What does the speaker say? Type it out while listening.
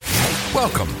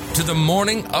Welcome to the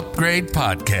Morning Upgrade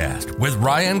Podcast with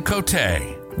Ryan Cote,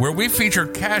 where we feature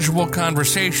casual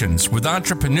conversations with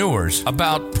entrepreneurs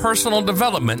about personal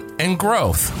development and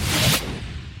growth.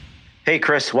 Hey,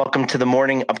 Chris, welcome to the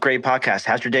Morning Upgrade Podcast.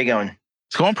 How's your day going?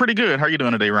 It's going pretty good. How are you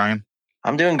doing today, Ryan?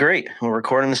 I'm doing great. We're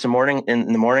recording this in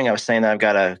the morning. I was saying that I've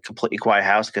got a completely quiet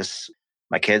house because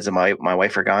my kids and my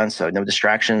wife are gone, so no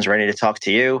distractions, ready to talk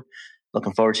to you.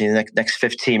 Looking forward to the next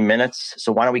 15 minutes.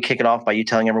 So why don't we kick it off by you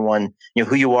telling everyone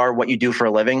who you are, what you do for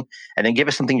a living, and then give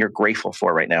us something you're grateful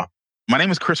for right now. My name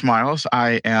is Chris Myles.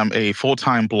 I am a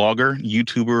full-time blogger,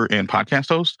 YouTuber, and podcast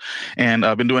host. And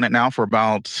I've been doing it now for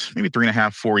about maybe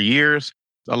 3.5, 4 years.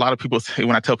 A lot of people say,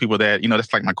 when I tell people that,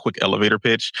 that's like my quick elevator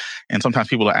pitch. And sometimes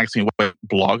people are asking, what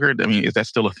blogger? I mean, is that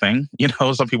still a thing?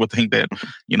 Some people think that,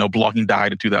 blogging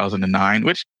died in 2009,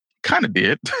 which kind of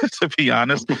did, to be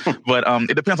honest. But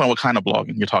it depends on what kind of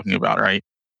blogging you're talking about, right?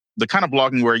 The kind of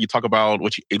blogging where you talk about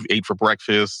what you ate for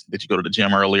breakfast, did you go to the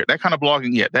gym earlier? That kind of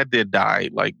blogging, yeah, that did die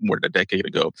like more than a decade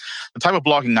ago. The type of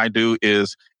blogging I do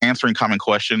is answering common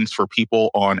questions for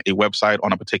people on a website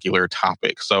on a particular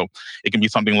topic. So it can be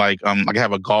something like I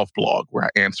have a golf blog where I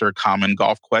answer common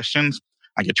golf questions.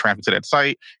 I get traffic to that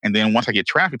site. And then once I get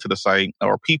traffic to the site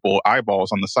or people,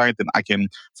 eyeballs on the site, then I can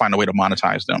find a way to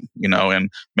monetize them, and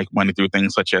make money through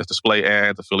things such as display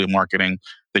ads, affiliate marketing,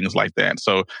 things like that.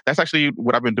 So that's actually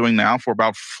what I've been doing now for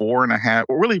about 4.5,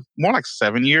 or really more like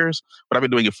 7 years, but I've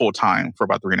been doing it full time for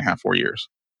about 3.5, 4 years.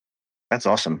 That's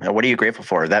awesome. And what are you grateful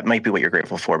for? That might be what you're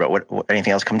grateful for, but what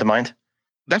anything else come to mind?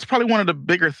 That's probably one of the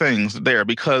bigger things there,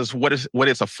 because what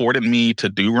it's afforded me to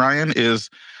do, Ryan, is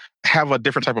have a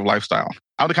different type of lifestyle.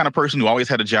 I'm the kind of person who always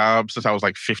had a job since I was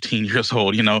like 15 years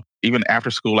old. Even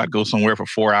after school, I'd go somewhere for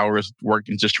 4 hours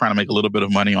working, just trying to make a little bit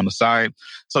of money on the side.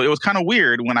 So it was kind of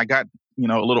weird when I got, a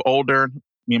little older.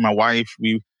 Me and my wife,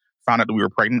 we found out that we were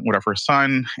pregnant with our first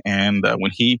son. And when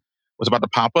he was about to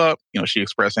pop up, she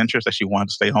expressed interest that she wanted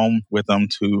to stay home with him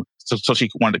so she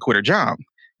wanted to quit her job.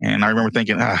 And I remember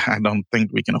thinking, I don't think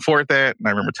we can afford that. And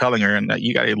I remember telling her, and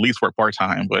you got to at least work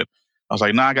part-time. But I was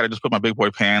like, I got to just put my big boy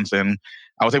pants. And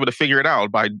I was able to figure it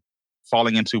out by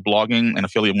falling into blogging and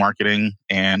affiliate marketing.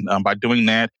 And by doing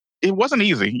that, it wasn't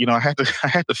easy. I had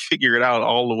to figure it out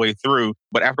all the way through.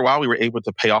 But after a while, we were able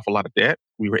to pay off a lot of debt.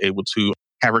 We were able to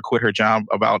have her quit her job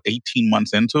about 18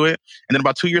 months into it. And then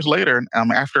about 2 years later,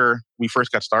 after we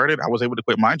first got started, I was able to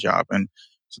quit my job. And,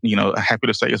 happy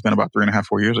to say it's been about 3.5,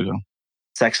 4 years ago.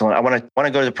 It's excellent. I want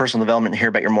to go to the personal development and hear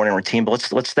about your morning routine,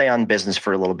 but let's stay on business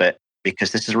for a little bit,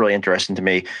 because this is really interesting to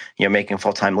me. Making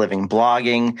full-time living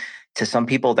blogging, to some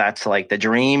people that's like the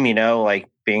dream, like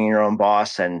being your own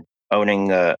boss and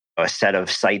owning a set of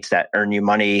sites that earn you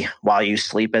money while you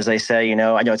sleep, as they say. I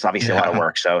know it's obviously a lot of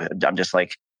work, so I'm just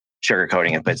like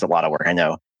sugarcoating it, but it's a lot of work. I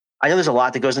know there's a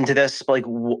lot that goes into this, but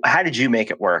how did you make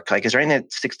it work? Is there anything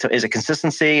that sticks to? Is it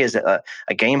consistency? Is it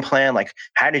a game plan?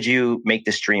 How did you make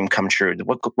this dream come true?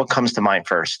 What comes to mind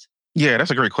first? Yeah, that's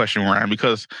a great question, Ryan,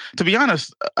 because to be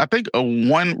honest, I think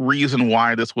one reason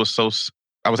why this was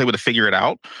I was able to figure it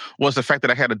out was the fact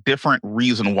that I had a different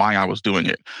reason why I was doing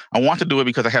it. I wanted to do it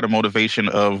because I had a motivation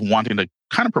of wanting to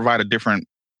kind of provide a different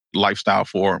lifestyle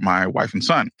for my wife and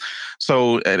son.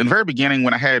 So at the very beginning,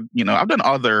 when I had, I've done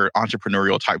other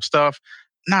entrepreneurial type stuff,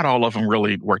 not all of them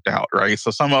really worked out, right? So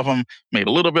some of them made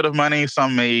a little bit of money,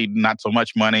 some made not so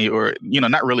much money, or,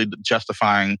 not really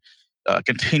justifying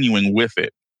continuing with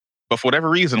it. But for whatever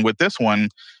reason, with this one,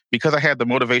 because I had the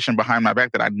motivation behind my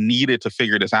back that I needed to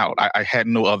figure this out, I had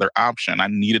no other option. I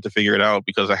needed to figure it out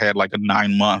because I had like a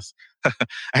 9-month,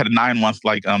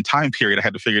 time period I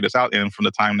had to figure this out in, from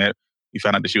the time that we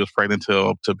found out that she was pregnant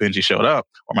till Benji showed up,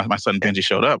 or my son Benji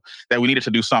showed up, that we needed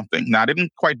to do something. Now, I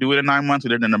didn't quite do it in 9 months. We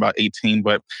did it in about 18,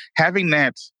 but having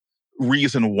that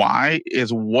reason why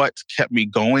is what kept me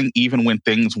going, even when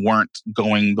things weren't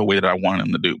going the way that I wanted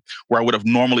them to do, where I would have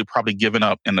normally probably given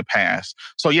up in the past.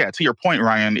 So yeah, to your point,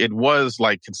 Ryan, it was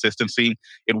like consistency.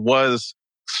 It was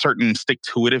certain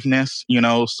stick-to-itiveness,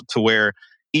 to where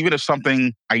even if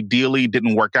something ideally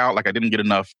didn't work out, like I didn't get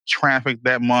enough traffic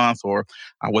that month, or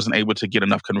I wasn't able to get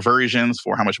enough conversions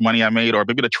for how much money I made, or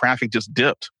maybe the traffic just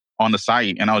dipped on the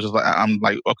site, and I'm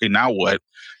like, okay, now what?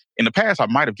 In the past, I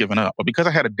might have given up, but because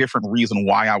I had a different reason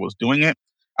why I was doing it,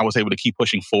 I was able to keep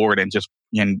pushing forward and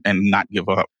not give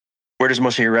up. Where does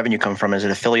most of your revenue come from? Is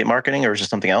it affiliate marketing, or is it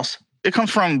something else? It comes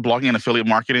from blogging and affiliate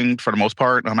marketing for the most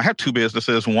part. I have 2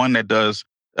 businesses. One that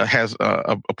has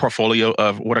a portfolio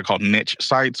of what are called niche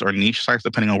sites,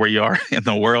 depending on where you are in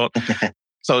the world.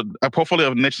 So a portfolio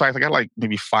of niche sites, I got like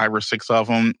maybe 5 or 6 of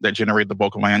them that generate the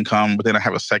bulk of my income. But then I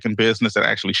have a second business that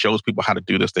actually shows people how to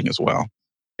do this thing as well.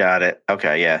 Got it.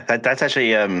 Okay, yeah. That's actually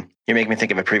you're making me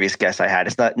think of a previous guest I had.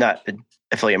 It's not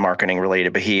affiliate marketing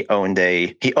related, but he owns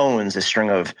a string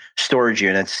of storage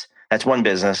units. That's one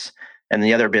business, and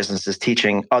the other business is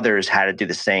teaching others how to do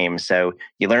the same. So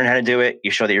you learn how to do it,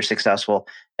 you show that you're successful,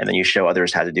 and then you show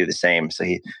others how to do the same. So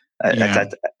Yeah.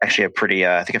 that's actually a pretty.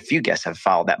 I think a few guests have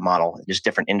followed that model, just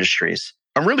different industries.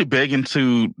 I'm really big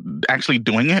into actually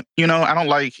doing it. I don't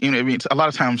like, I mean, a lot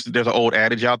of times there's an old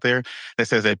adage out there that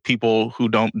says that people who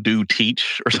don't do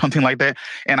teach or something like that.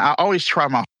 And I always try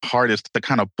my hardest to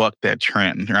kind of buck that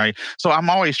trend, right? So I'm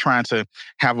always trying to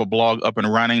have a blog up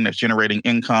and running that's generating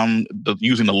income,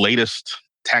 using the latest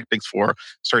tactics for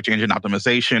search engine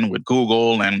optimization with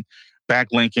Google and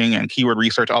backlinking and keyword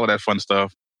research, all of that fun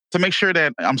stuff, to make sure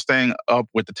that I'm staying up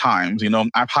with the times.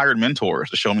 I've hired mentors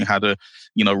to show me how to,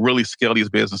 really scale these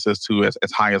businesses to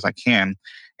as high as I can.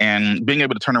 And being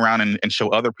able to turn around and show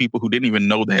other people who didn't even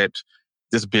know that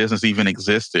this business even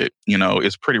existed,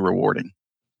 is pretty rewarding.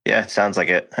 Yeah, it sounds like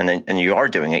it. And you are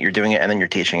doing it. You're doing it and then you're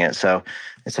teaching it. So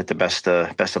it's like the best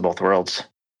of both worlds.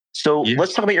 So Yeah.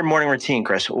 let's talk about your morning routine,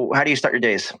 Chris. How do you start your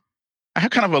days? I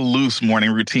have kind of a loose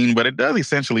morning routine, but it does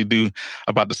essentially do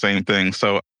about the same thing.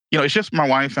 So, it's just my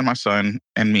wife and my son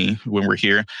and me when we're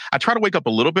here. I try to wake up a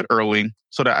little bit early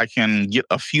so that I can get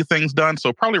a few things done.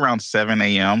 So probably around 7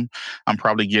 a.m., I'm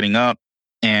probably getting up.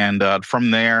 And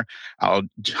from there, I'll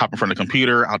hop in front of the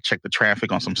computer. I'll check the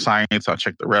traffic on some sites. I'll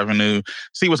check the revenue,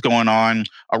 see what's going on.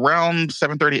 Around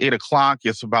 7:30, 8 o'clock,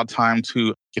 it's about time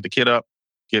to get the kid up,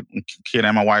 get kid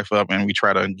and my wife up, and we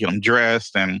try to get them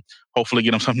dressed and hopefully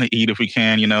get them something to eat if we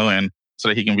can, and so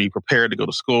that he can be prepared to go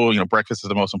to school. Breakfast is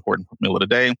the most important meal of the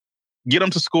day. Get him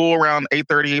to school around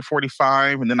 8:30,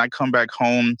 8:45, and then I come back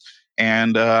home,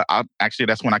 and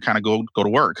that's when I kind of go to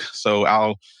work. So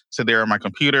I'll sit there on my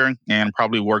computer and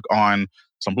probably work on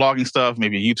some blogging stuff,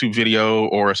 maybe a YouTube video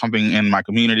or something in my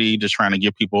community, just trying to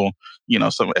give people,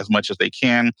 some as much as they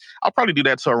can. I'll probably do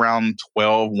that till around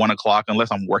 12, 1 o'clock,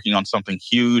 unless I'm working on something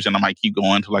huge and I might keep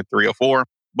going to like 3 or 4.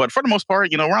 But for the most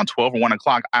part, around 12 or 1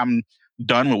 o'clock, I'm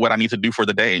done with what I need to do for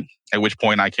the day, at which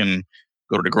point I can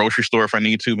go to the grocery store if I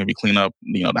need to, maybe clean up,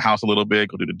 the house a little bit,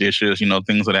 go do the dishes,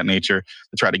 things of that nature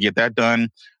to try to get that done.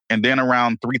 And then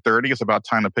around 3:30, it's about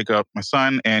time to pick up my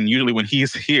son. And usually when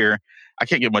he's here, I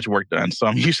can't get much work done. So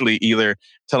I'm usually either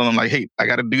telling him like, hey, I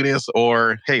got to do this,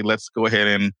 or hey, let's go ahead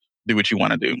and do what you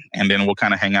want to do. And then we'll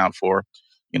kind of hang out for,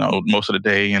 most of the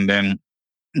day. And then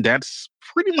that's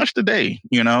pretty much the day,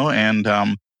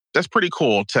 and that's pretty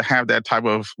cool to have that type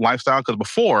of lifestyle. Because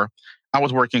before I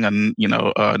was working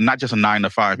not just a 9 to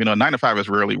 5. 9 to 5 is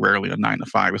rarely a 9 to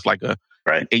 5. It's like a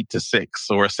Right. 8 to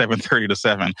 6 or a 7:30 to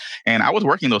 7. And I was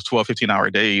working those 12, 15-hour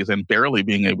days and barely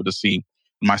being able to see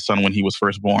my son when he was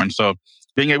first born. So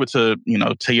being able to,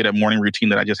 tell you that morning routine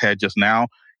that I just had just now,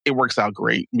 it works out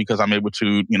great because I'm able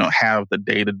to, have the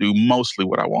day to do mostly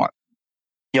what I want.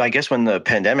 I guess when the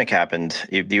pandemic happened,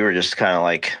 you were just kind of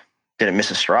like, didn't miss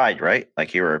a stride, right?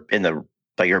 Like you were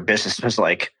your business was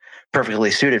like perfectly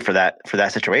suited for that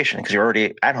situation because you're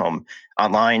already at home,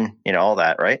 online, all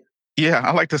that, right? Yeah,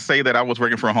 I like to say that I was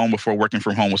working from home before working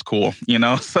from home was cool,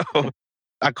 So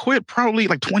I quit probably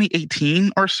like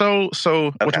 2018 or so.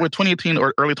 So Okay. with 2018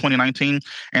 or early 2019.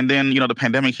 And then, the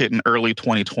pandemic hit in early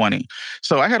 2020.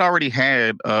 So I had already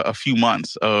had a few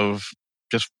months of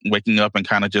just waking up and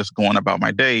kind of just going about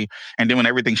my day. And then when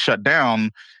everything shut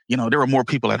down, there were more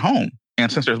people at home.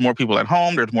 And since there's more people at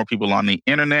home, there's more people on the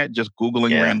internet just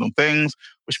Googling random things,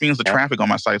 which means the traffic on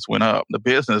my sites went up. The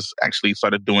business actually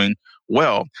started doing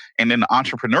well. And then the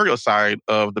entrepreneurial side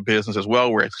of the business as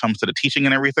well, where it comes to the teaching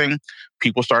and everything,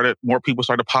 more people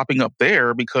started popping up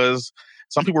there because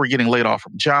some people were getting laid off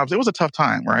from jobs. It was a tough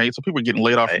time, right? So people were getting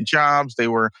laid off from jobs. They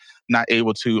were not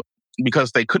able to,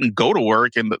 because they couldn't go to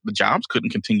work and the jobs couldn't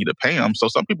continue to pay them. So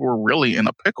some people were really in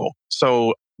a pickle.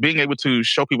 So being able to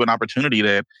show people an opportunity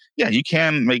that, you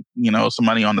can make, some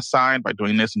money on the side by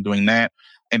doing this and doing that.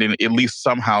 And then at least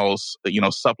somehow,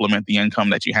 supplement the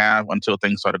income that you have until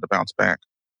things started to bounce back.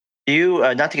 Do you,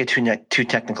 not to get too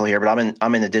technical here, but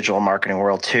I'm in the digital marketing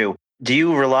world too. Do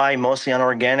you rely mostly on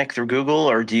organic through Google,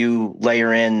 or do you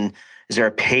layer in, is there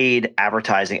a paid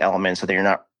advertising element so that you're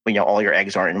not, all your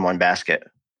eggs aren't in one basket?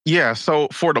 Yeah. So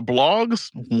for the blogs,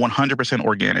 100%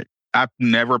 organic. I've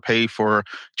never paid for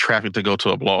traffic to go to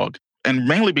a blog. And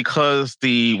mainly because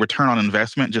the return on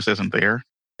investment just isn't there.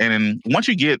 And then once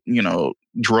you get,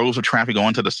 droves of traffic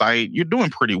onto the site, you're doing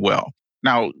pretty well.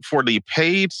 Now, for the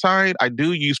paid side, I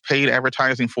do use paid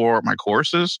advertising for my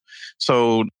courses.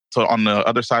 So on the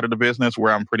other side of the business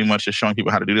where I'm pretty much just showing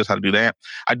people how to do this, how to do that,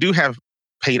 I do have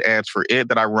paid ads for it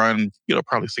that I run,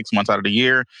 probably 6 months out of the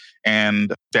year.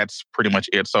 And that's pretty much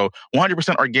it. So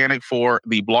 100% organic for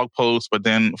the blog posts, but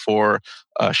then for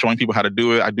showing people how to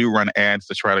do it, I do run ads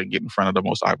to try to get in front of the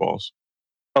most eyeballs.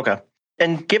 Okay.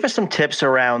 And give us some tips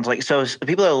around, so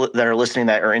people that are listening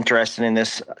that are interested in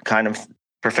this kind of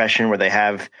profession where they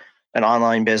have an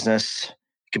online business,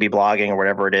 it could be blogging or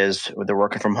whatever it is, or they're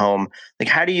working from home.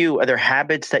 Are there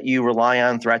habits that you rely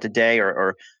on throughout the day,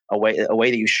 or a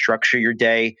way that you structure your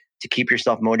day to keep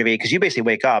yourself motivated? Because you basically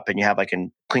wake up and you have a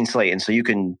clean slate, and so you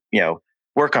can,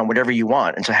 work on whatever you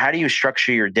want. And so how do you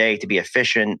structure your day to be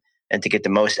efficient and to get the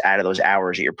most out of those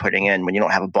hours that you're putting in when you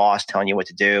don't have a boss telling you what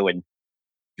to do and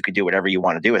you could do whatever you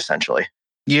want to do, essentially?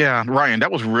 Yeah, Ryan,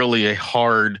 that was really a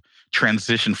hard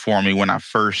transition for me when I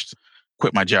first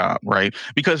quit my job, right?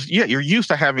 Because you're used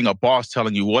to having a boss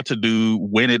telling you what to do,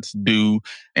 when it's due,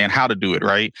 and how to do it,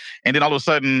 right? And then all of a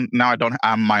sudden, now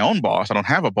I'm my own boss. I don't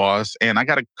have a boss, and I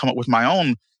got to come up with my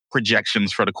own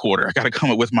projections for the quarter. I got to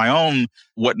come up with my own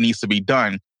what needs to be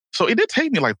done. So it did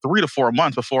take me 3 to 4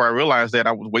 months before I realized that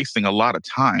I was wasting a lot of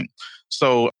time.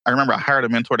 So I remember I hired a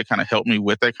mentor to kind of help me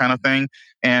with that kind of thing.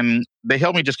 And they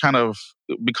helped me just kind of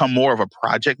become more of a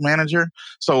project manager.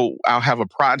 So I'll have a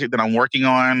project that I'm working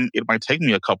on. It might take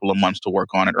me a couple of months to work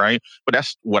on it, right? But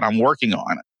that's what I'm working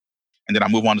on. And then I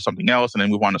move on to something else and then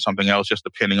move on to something else, just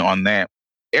depending on that.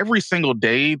 Every single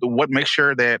day, what makes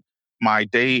sure that my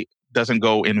day doesn't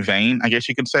go in vain, I guess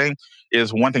you could say,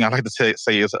 is one thing I like to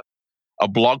say is a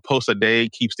blog post a day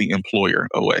keeps the employer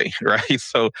away, right?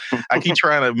 So I keep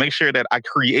trying to make sure that I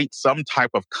create some type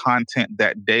of content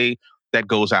that day that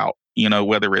goes out,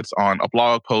 whether it's on a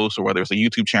blog post or whether it's a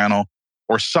YouTube channel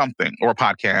or something, or a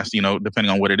podcast,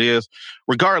 depending on what it is.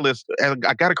 Regardless,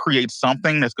 I got to create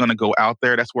something that's going to go out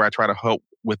there. That's where I try to help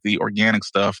with the organic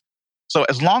stuff. So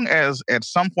as long as at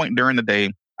some point during the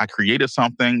day, I created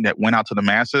something that went out to the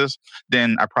masses,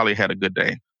 then I probably had a good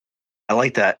day. I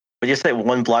like that. Would you say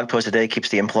one blog post a day keeps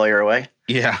the employer away?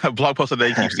 Yeah, a blog post a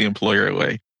day keeps the employer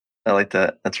away. I like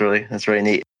that. That's really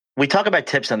neat. We talk about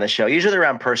tips on the show, usually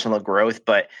around personal growth,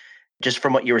 but just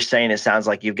from what you were saying, it sounds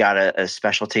like you've got a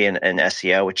specialty in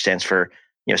SEO, which stands for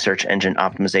search engine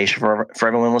optimization for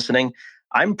everyone listening.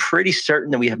 I'm pretty certain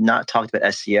that we have not talked about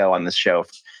SEO on this show.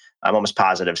 I'm almost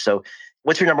positive. So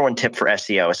what's your number one tip for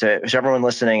SEO? So everyone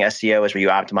listening, SEO is where you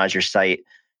optimize your site,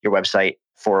 your website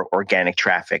for organic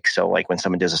traffic. So when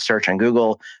someone does a search on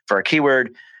Google for a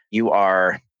keyword, you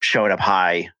are showing up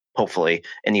high, hopefully,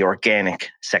 in the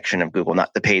organic section of Google,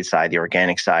 not the paid side, the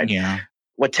organic side. Yeah.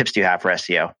 What tips do you have for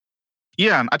SEO?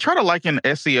 Yeah, I try to liken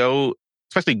SEO,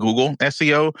 especially Google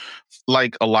SEO,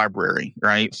 like a library,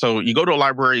 right? So you go to a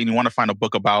library and you want to find a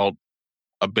book about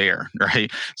a bear,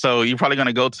 right? So you're probably going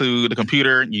to go to the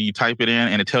computer, you type it in,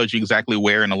 and it tells you exactly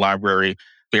where in the library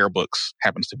bear books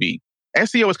happens to be.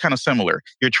 SEO is kind of similar.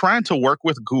 You're trying to work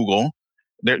with Google.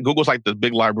 Google's like the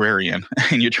big librarian,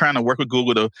 and you're trying to work with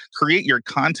Google to create your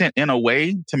content in a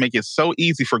way to make it so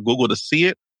easy for Google to see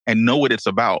it and know what it's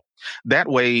about. That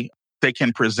way, they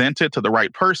can present it to the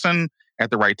right person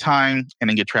at the right time and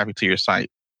then get traffic to your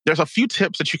site. There's a few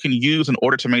tips that you can use in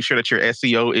order to make sure that your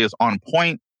SEO is on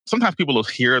point. Sometimes people will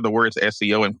hear the words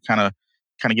SEO and kind of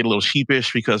get a little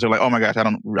sheepish because they're like, oh my gosh, I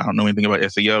don't know anything about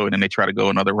SEO. And then they try to go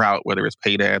another route, whether it's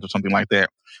paid ads or something like that.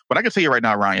 But I can tell you right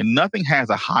now, Ryan, nothing has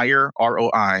a higher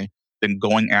ROI than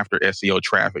going after SEO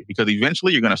traffic, because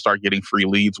eventually you're going to start getting free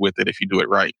leads with it if you do it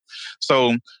right.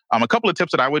 So a couple of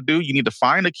tips that I would do: you need to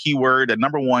find a keyword that,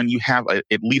 number one, you have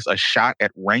at least a shot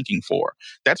at ranking for.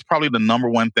 That's probably the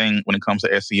number one thing when it comes to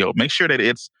SEO. Make sure that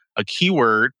it's a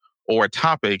keyword or a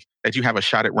topic that you have a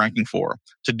shot at ranking for.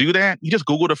 To do that, you just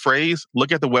Google the phrase,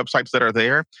 look at the websites that are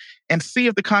there, and see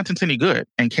if the content's any good,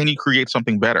 and can you create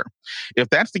something better. If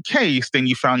that's the case, then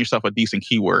you found yourself a decent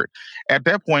keyword. At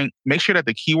that point, make sure that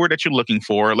the keyword that you're looking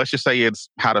for, let's just say it's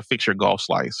how to fix your golf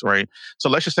slice, right? So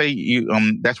let's just say you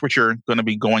that's what you're going to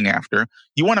be going after.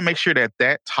 You want to make sure that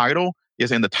that title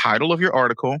is in the title of your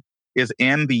article, is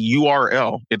in the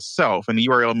URL itself, and the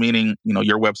URL meaning,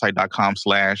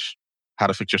 yourwebsite.com/how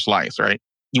to fix your slice, right?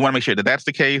 You want to make sure that that's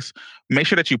the case. Make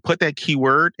sure that you put that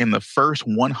keyword in the first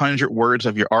 100 words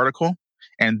of your article,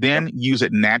 and then use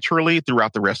it naturally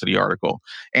throughout the rest of the article.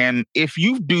 And if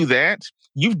you do that,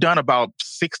 you've done about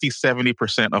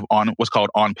 60-70% of what's called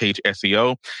on-page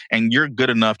SEO, and you're good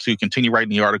enough to continue writing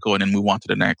the article and then move on to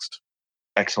the next.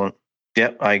 Excellent.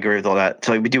 Yep, I agree with all that.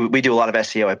 So we do a lot of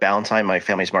SEO at Ballantine, my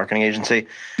family's marketing agency.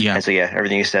 Yeah. And so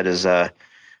everything you said is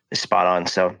spot on.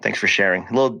 So thanks for sharing.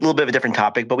 A little bit of a different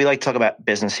topic, but we like to talk about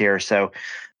business here. So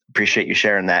appreciate you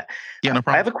sharing that. Yeah, no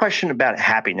problem. I have a question about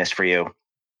happiness for you.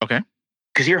 Okay.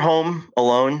 Because you're home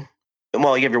alone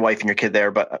well, you have your wife and your kid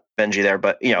there, but Benji there,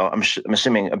 but I'm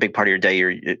assuming a big part of your day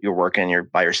you're working and you're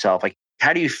by yourself. Like,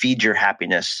 how do you feed your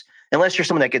happiness? Unless you're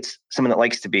someone that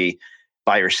likes to be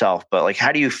by yourself, but like,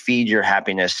 how do you feed your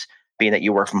happiness, being that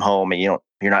you work from home and you're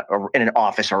not in an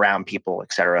office around people,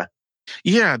 et cetera?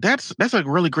 Yeah, that's a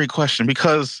really great question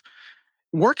because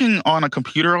working on a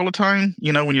computer all the time,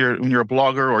 when you're a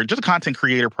blogger or just a content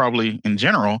creator, probably in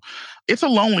general, it's a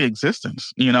lonely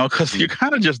existence, because you're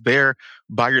kind of just there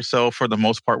by yourself for the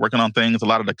most part, working on things. A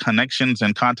lot of the connections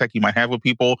and contact you might have with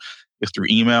people is through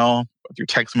email, through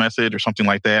text message, or something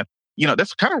like that.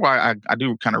 That's kind of why I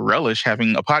do kind of relish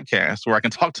having a podcast where I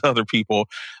can talk to other people,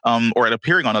 or at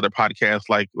appearing on other podcasts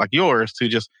like yours, to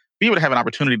just be able to have an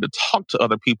opportunity to talk to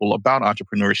other people about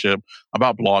entrepreneurship,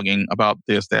 about blogging, about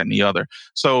this, that, and the other.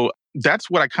 So that's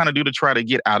what I kind of do to try to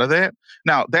get out of that.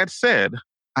 Now, that said,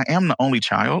 I am the only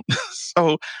child.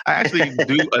 So I actually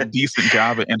do a decent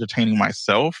job at entertaining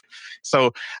myself.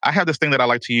 So I have this thing that I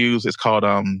like to use. It's called,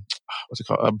 what's it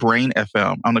called? A Brain FM.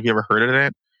 I don't know if you ever heard of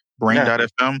that. No.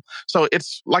 Brain.fm. So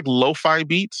it's like lo-fi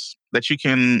beats that you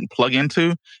can plug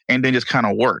into and then just kind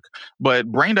of work. But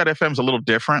Brain.fm is a little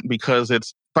different because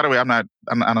it's, by the way, I'm not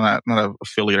an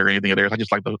affiliate or anything of theirs. I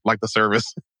just like the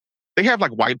service. They have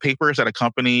like white papers that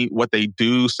accompany what they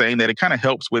do, saying that it kind of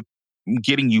helps with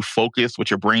getting you focused with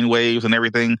your brain waves and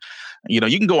everything. You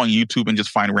can go on YouTube and just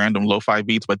find random lo-fi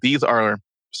beats, but these are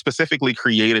specifically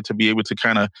created to be able to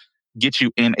kind of get you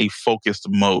in a focused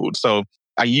mode. So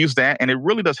I use that, and it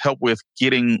really does help with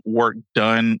getting work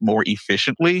done more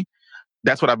efficiently.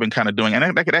 That's what I've been kind of doing.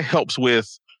 And that helps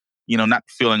with, not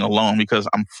feeling alone because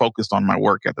I'm focused on my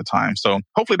work at the time. So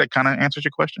hopefully that kind of answers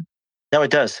your question. No,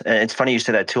 it does. And it's funny you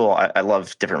say that tool. I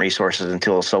love different resources and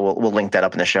tools. So we'll link that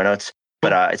up in the show notes.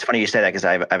 But it's funny you say that because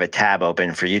I have a tab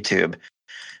open for YouTube,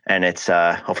 and it's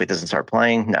hopefully it doesn't start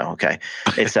playing. No, okay.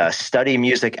 It's study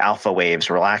music, alpha waves,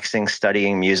 relaxing,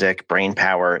 studying music, brain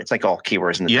power. It's like all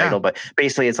keywords in the title, but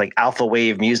basically it's like alpha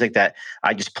wave music that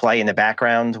I just play in the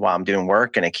background while I'm doing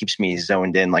work, and it keeps me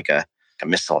zoned in like a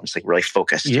missile. I'm just like really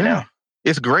focused. Yeah,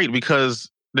 it's great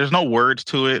because there's no words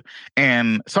to it,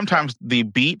 and sometimes the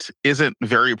beat isn't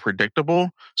very predictable,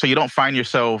 so you don't find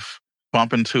yourself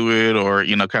bumping to it or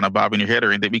kind of bobbing your head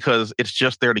or anything because it's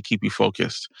just there to keep you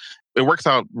focused. It works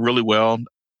out really well.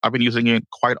 I've been using it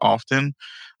quite often.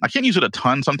 I can't use it a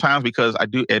ton sometimes because I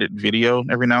do edit video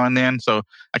every now and then. So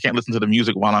I can't listen to the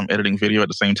music while I'm editing video at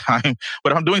the same time.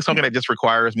 But if I'm doing something that just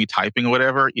requires me typing or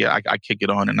whatever, I kick it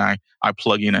on and I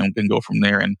plug in and go from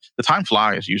there. And the time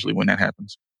flies usually when that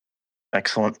happens.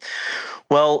 Excellent.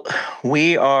 Well,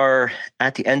 we are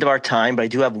at the end of our time, but I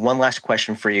do have one last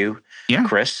question for you,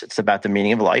 Chris. It's about the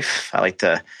meaning of life. I like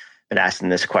to been asking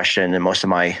this question in most of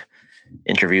my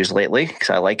interviews lately because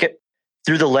I like it.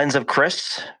 Through the lens of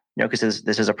Chris, because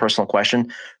this is a personal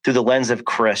question. Through the lens of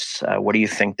Chris, what do you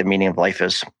think the meaning of life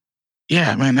is?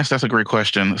 Yeah, man, that's a great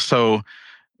question. So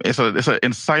it's an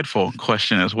insightful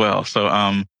question as well. So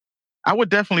I would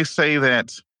definitely say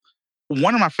that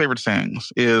one of my favorite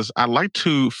sayings is I like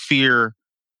to fear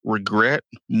regret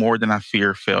more than I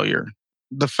fear failure.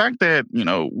 The fact that,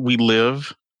 we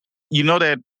live,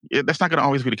 that that's not going to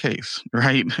always be the case,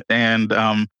 right? And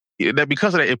that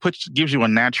because of that, it gives you a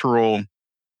natural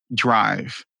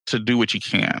drive to do what you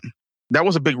can. That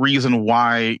was a big reason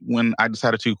why when I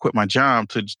decided to quit my job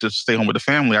to just stay home with the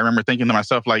family, I remember thinking to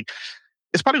myself, like,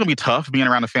 it's probably going to be tough being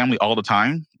around the family all the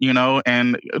time,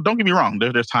 and don't get me wrong.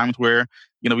 There's times where,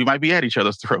 we might be at each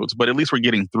other's throats, but at least we're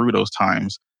getting through those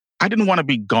times. I didn't want to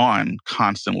be gone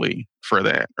constantly for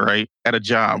that, right? At a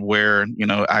job where,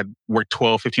 I'd work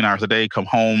 12, 15 hours a day, come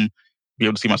home, be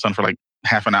able to see my son for like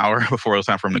half an hour before it was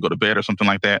time for him to go to bed or something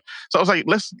like that. So I was like,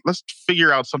 let's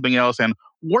figure out something else. And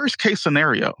worst case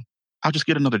scenario, I'll just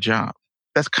get another job.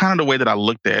 That's kind of the way that I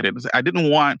looked at it. I didn't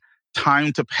want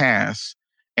time to pass.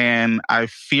 And I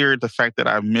feared the fact that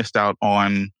I missed out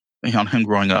on him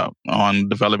growing up, on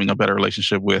developing a better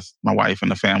relationship with my wife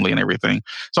and the family and everything.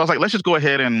 So I was like, let's just go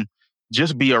ahead and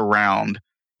just be around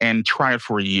and try it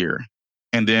for a year.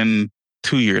 And then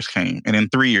 2 years came, and then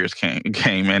 3 years came.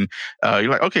 And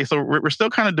you're like, okay, so we're still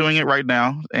kind of doing it right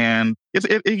now. And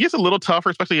it gets a little tougher,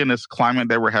 especially in this climate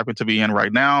that we're happy to be in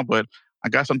right now. But I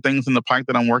got some things in the pipe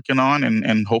that I'm working on,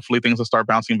 and hopefully things will start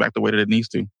bouncing back the way that it needs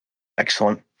to.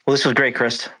 Excellent. Well, this was great,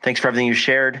 Chris. Thanks for everything you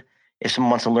shared. If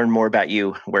someone wants to learn more about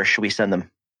you, where should we send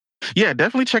them? Yeah,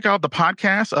 definitely check out the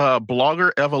podcast,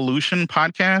 Blogger Evolution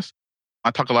Podcast. I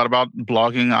talk a lot about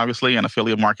blogging, obviously, and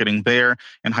affiliate marketing there,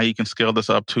 and how you can scale this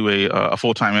up to a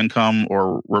full-time income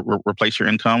or replace your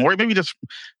income, or maybe just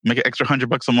make an extra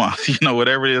 $100 a month.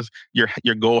 Whatever it is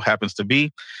your goal happens to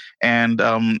be, and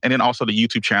then also the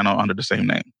YouTube channel under the same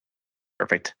name.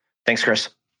 Perfect. Thanks, Chris.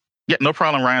 Yeah, no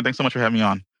problem, Ryan. Thanks so much for having me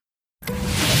on.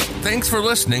 Thanks for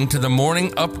listening to the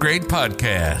Morning Upgrade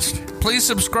Podcast. Please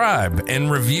subscribe and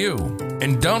review.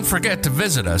 And don't forget to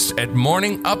visit us at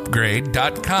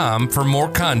morningupgrade.com for more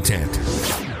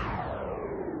content.